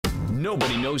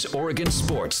Nobody knows Oregon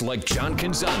sports like John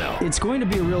Canzano. It's going to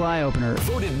be a real eye-opener.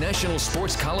 Voted National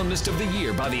Sports Columnist of the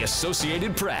Year by the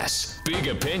Associated Press. Big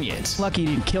opinions. Lucky you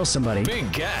didn't kill somebody.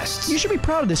 Big guests. You should be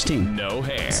proud of this team. No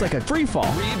hair. It's like a free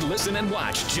fall. Read, listen, and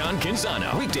watch John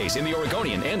Canzano. Weekdays in the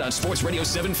Oregonian and on Sports Radio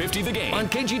 750 The Game. On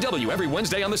KGW every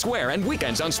Wednesday on The Square and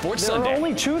weekends on Sports Sunday. There are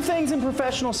only two things in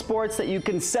professional sports that you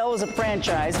can sell as a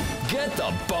franchise. Get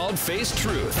the bald-faced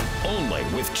truth. Only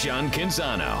with John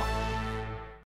Canzano.